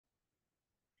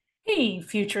Hey,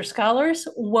 future scholars,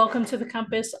 welcome to the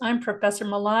Compass. I'm Professor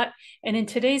Malat, and in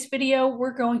today's video,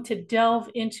 we're going to delve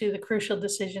into the crucial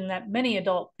decision that many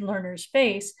adult learners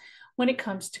face when it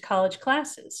comes to college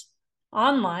classes,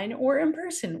 online or in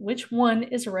person. Which one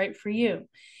is right for you?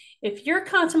 If you're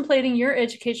contemplating your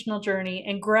educational journey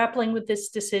and grappling with this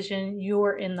decision,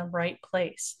 you're in the right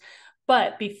place.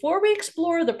 But before we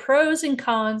explore the pros and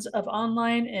cons of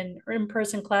online and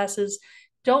in-person classes,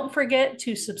 don't forget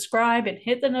to subscribe and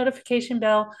hit the notification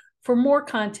bell for more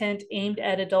content aimed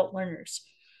at adult learners.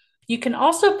 You can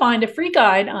also find a free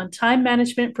guide on time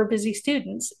management for busy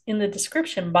students in the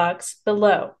description box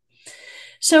below.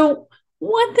 So,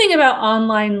 one thing about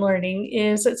online learning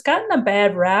is it's gotten a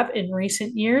bad rap in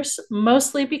recent years,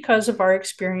 mostly because of our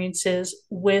experiences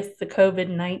with the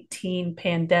COVID-19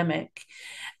 pandemic.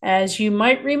 As you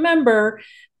might remember,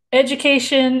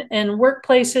 education and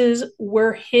workplaces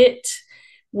were hit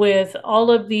with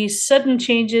all of these sudden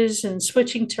changes and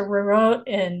switching to remote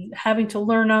and having to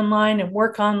learn online and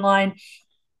work online.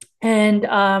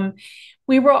 And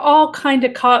we were all kind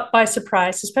of caught by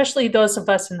surprise, especially those of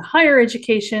us in higher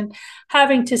education,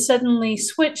 having to suddenly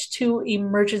switch to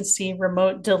emergency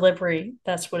remote delivery.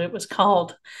 That's what it was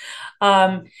called.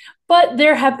 Um, but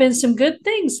there have been some good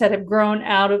things that have grown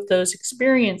out of those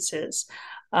experiences,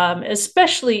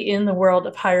 especially in the world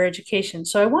of higher education.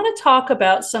 So I want to talk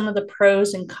about some of the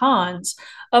pros and cons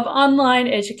of online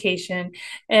education,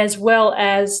 as well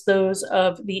as those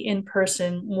of the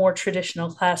in-person, more traditional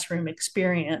classroom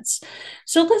experience.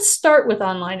 So let's start with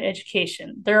online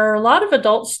education. There are a lot of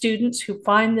adult students who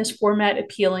find this format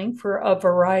appealing for a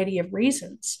variety of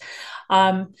reasons.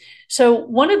 So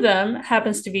one of them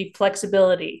happens to be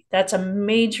flexibility. That's a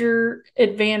major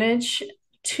advantage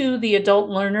to the adult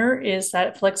learner, is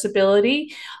that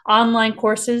flexibility. Online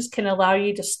courses can allow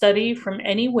you to study from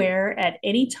anywhere at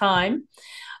any time,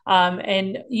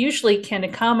 and usually can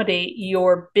accommodate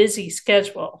your busy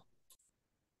schedule.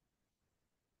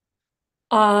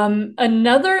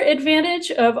 Another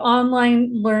advantage of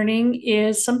online learning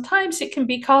is sometimes it can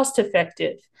be cost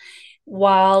effective.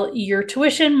 While your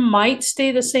tuition might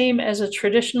stay the same as a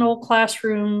traditional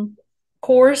classroom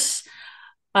course,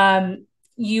 um,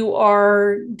 you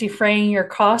are defraying your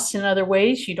costs in other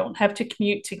ways. You don't have to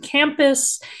commute to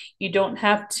campus. You don't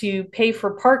have to pay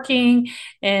for parking.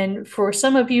 And for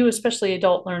some of you, especially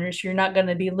adult learners, you're not going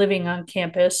to be living on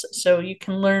campus. So you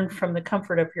can learn from the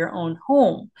comfort of your own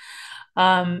home.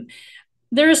 Um,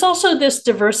 there is also this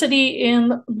diversity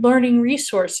in learning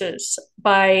resources.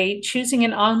 By choosing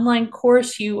an online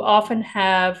course, you often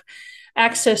have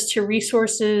access to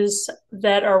resources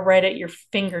that are right at your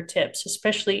fingertips,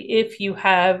 especially if you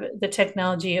have the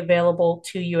technology available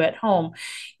to you at home.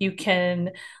 You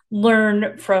can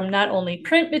learn from not only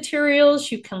print materials,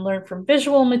 you can learn from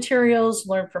visual materials,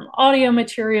 learn from audio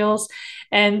materials,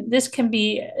 and this can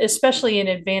be especially an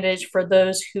advantage for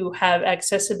those who have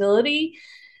accessibility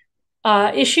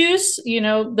issues,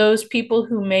 those people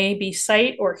who may be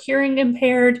sight or hearing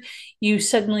impaired. You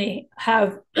suddenly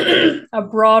have a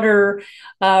broader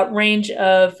range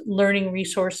of learning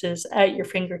resources at your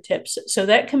fingertips. So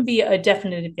that can be a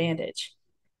definite advantage.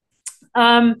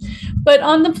 Um, but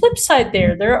on the flip side,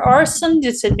 there are some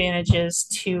disadvantages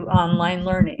to online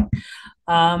learning.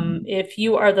 If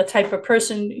you are the type of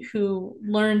person who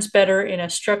learns better in a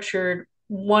structured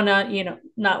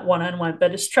not one-on-one,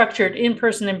 but a structured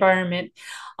in-person environment,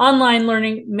 online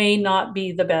learning may not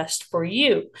be the best for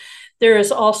you. There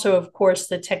is also, of course,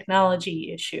 the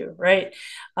technology issue, right?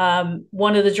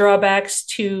 One of the drawbacks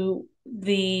to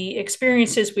the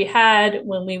experiences we had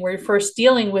when we were first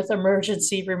dealing with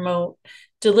emergency remote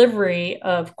delivery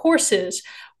of courses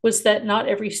was that not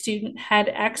every student had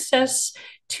access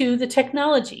to the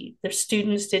technology. The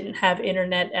students didn't have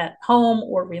internet at home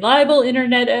or reliable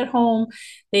internet at home.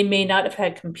 They may not have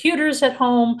had computers at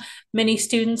home. Many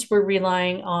students were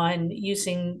relying on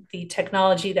using the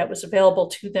technology that was available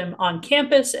to them on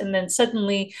campus, and then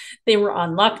suddenly they were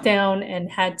on lockdown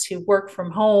and had to work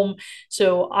from home.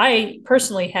 So I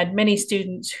personally had many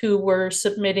students who were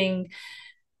submitting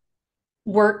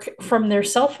work from their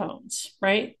cell phones,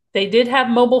 right? They did have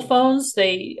mobile phones.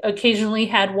 They occasionally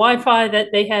had Wi-Fi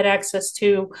that they had access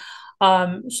to.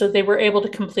 So they were able to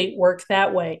complete work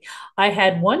that way. I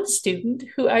had one student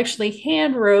who actually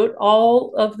hand wrote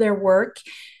all of their work,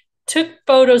 took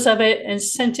photos of it, and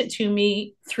sent it to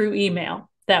me through email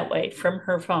that way from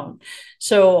her phone.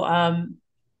 So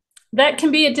that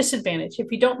can be a disadvantage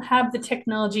if you don't have the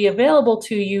technology available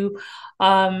to you.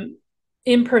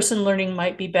 in-person learning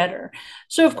might be better.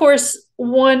 So of course,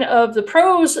 one of the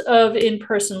pros of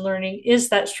in-person learning is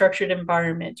that structured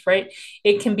environment, right?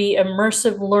 It can be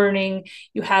immersive learning.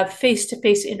 You have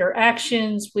face-to-face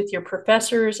interactions with your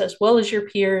professors as well as your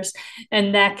peers,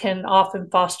 and that can often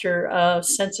foster a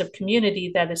sense of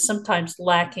community that is sometimes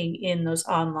lacking in those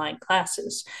online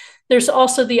classes. There's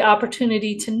also the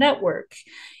opportunity to network.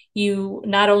 You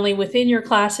not only within your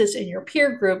classes and your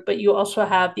peer group, but you also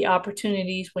have the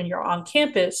opportunities when you're on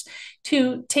campus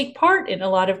to take part in a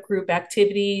lot of group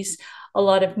activities, a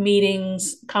lot of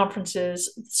meetings,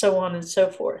 conferences, so on and so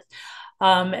forth.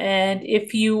 And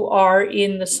if you are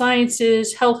in the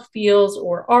sciences, health fields,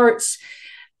 or arts,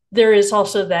 there is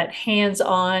also that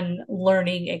hands-on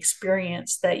learning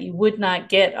experience that you would not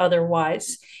get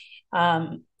otherwise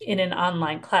in an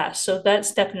online class. So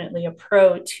that's definitely a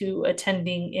pro to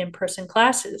attending in-person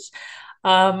classes.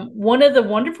 One of the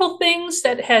wonderful things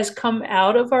that has come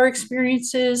out of our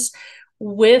experiences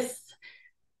with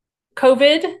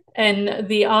COVID and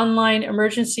the online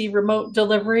emergency remote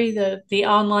delivery, the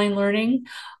online learning,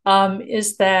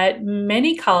 is that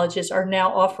many colleges are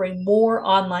now offering more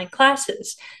online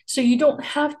classes. So you don't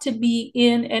have to be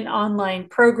in an online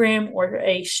program or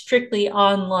a strictly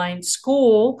online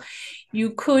school.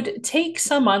 You could take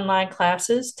some online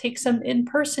classes, take some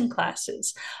in-person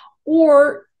classes,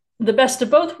 or the best of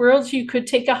both worlds, you could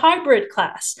take a hybrid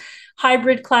class.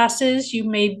 Hybrid classes, you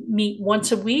may meet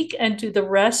once a week and do the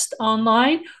rest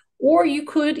online, or you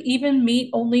could even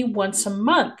meet only once a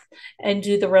month and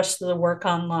do the rest of the work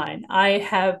online. I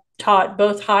have taught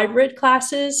both hybrid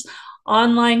classes,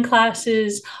 online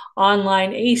classes,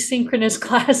 online asynchronous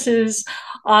classes,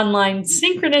 online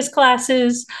synchronous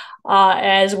classes,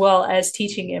 as well as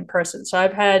teaching in person. So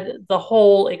I've had the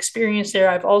whole experience there.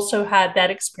 I've also had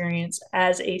that experience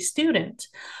as a student.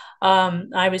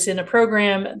 I was in a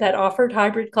program that offered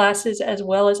hybrid classes as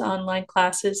well as online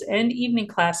classes and evening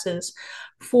classes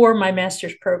for my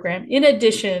master's program, in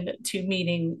addition to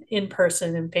meeting in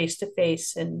person and face to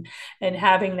face and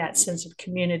having that sense of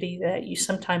community that you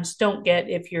sometimes don't get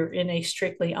if you're in a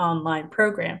strictly online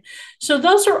program. So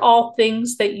those are all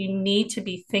things that you need to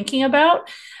be thinking about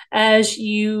as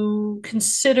you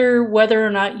consider whether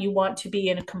or not you want to be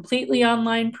in a completely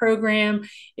online program,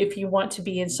 if you want to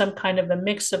be in some kind of a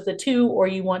mix of the two, or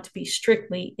you want to be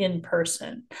strictly in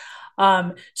person.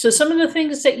 So some of the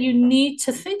things that you need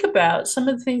to think about, some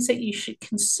of the things that you should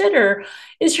consider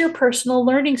is your personal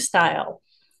learning style.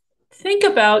 Think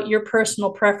about your personal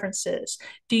preferences.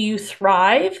 Do you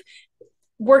thrive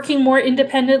working more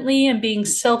independently and being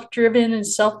self-driven and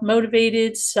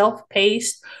self-motivated,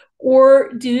 self-paced?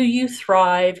 Or do you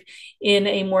thrive in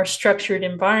a more structured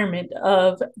environment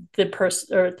of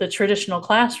the traditional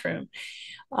classroom?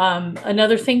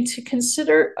 Another thing to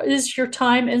consider is your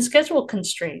time and schedule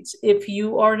constraints. If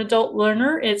you are an adult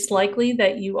learner, it's likely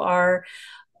that you are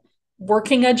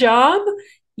working a job,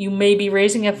 you may be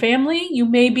raising a family, you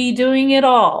may be doing it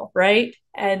all, right?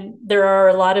 And there are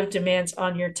a lot of demands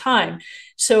on your time.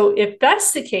 So if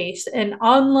that's the case, an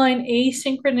online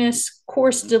asynchronous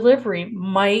course delivery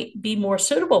might be more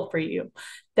suitable for you.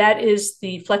 That is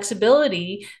the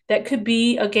flexibility that could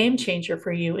be a game changer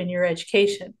for you in your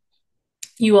education.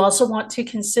 You also want to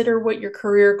consider what your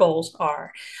career goals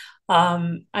are.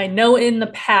 I know in the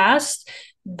past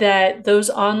that those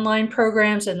online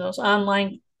programs and those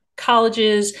online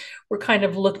colleges were kind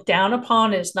of looked down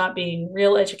upon as not being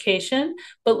real education.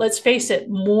 But let's face it,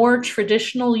 more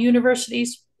traditional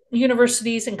universities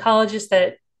and colleges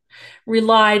that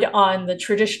relied on the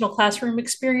traditional classroom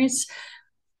experience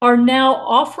are now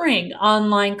offering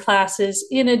online classes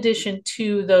in addition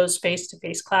to those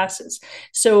face-to-face classes.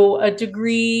 So a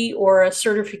degree or a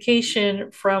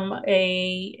certification from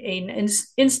an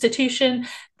institution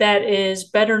that is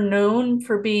better known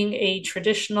for being a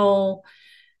traditional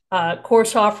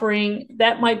course offering,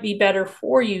 that might be better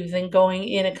for you than going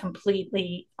in a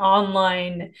completely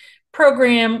online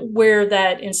program where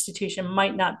that institution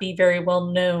might not be very well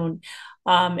known.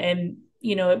 And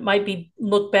it might be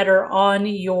look better on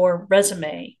your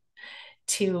resume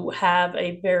to have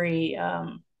a very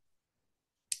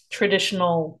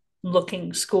traditional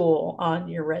looking school on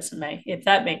your resume, if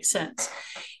that makes sense.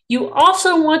 You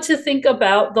also want to think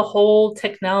about the whole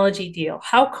technology deal.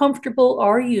 How comfortable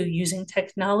are you using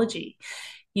technology?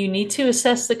 You need to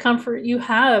assess the comfort you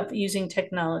have using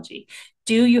technology.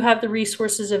 Do you have the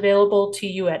resources available to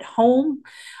you at home?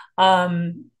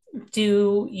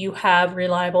 Do you have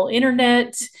reliable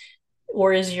internet?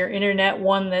 Or is your internet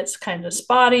one that's kind of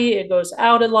spotty? It goes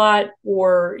out a lot,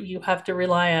 or you have to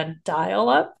rely on dial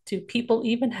up. Do people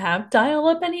even have dial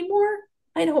up anymore?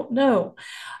 I don't know.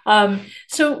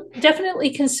 So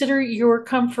definitely consider your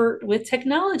comfort with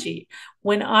technology.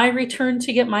 When I returned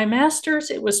to get my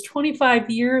master's, it was 25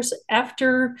 years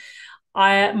after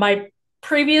my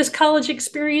previous college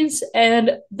experience,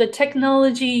 and the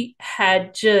technology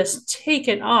had just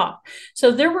taken off.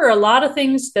 So there were a lot of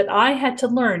things that I had to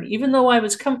learn, even though I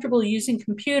was comfortable using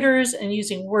computers and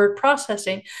using word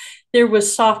processing. There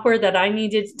was software that I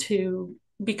needed to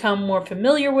become more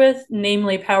familiar with,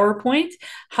 namely PowerPoint,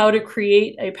 how to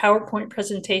create a PowerPoint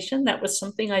presentation. That was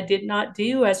something I did not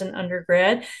do as an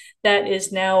undergrad. That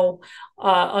is now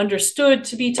understood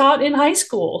to be taught in high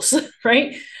schools,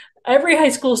 right? Every high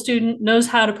school student knows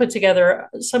how to put together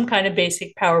some kind of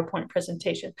basic PowerPoint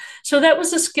presentation. So that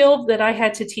was a skill that I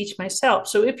had to teach myself.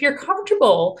 So if you're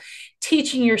comfortable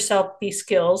teaching yourself these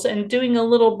skills and doing a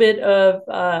little bit of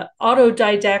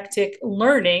autodidactic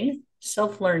learning,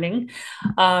 self-learning,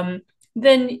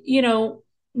 then,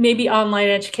 maybe online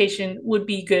education would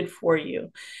be good for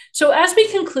you. So, as we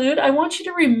conclude, I want you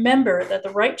to remember that the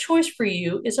right choice for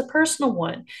you is a personal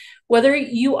one. Whether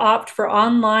you opt for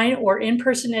online or in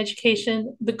person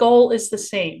education, the goal is the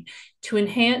same: to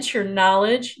enhance your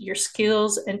knowledge, your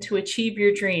skills, and to achieve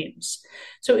your dreams.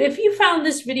 So, if you found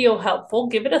this video helpful,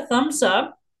 give it a thumbs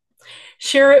up.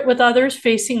 Share it with others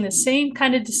facing the same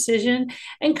kind of decision,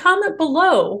 and comment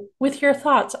below with your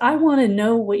thoughts. I want to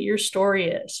know what your story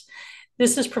is.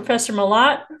 This is Professor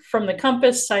Malat from the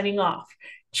Compass signing off.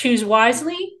 Choose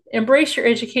wisely, embrace your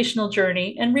educational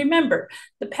journey, and remember,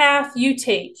 the path you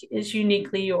take is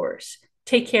uniquely yours.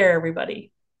 Take care,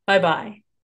 everybody. Bye bye.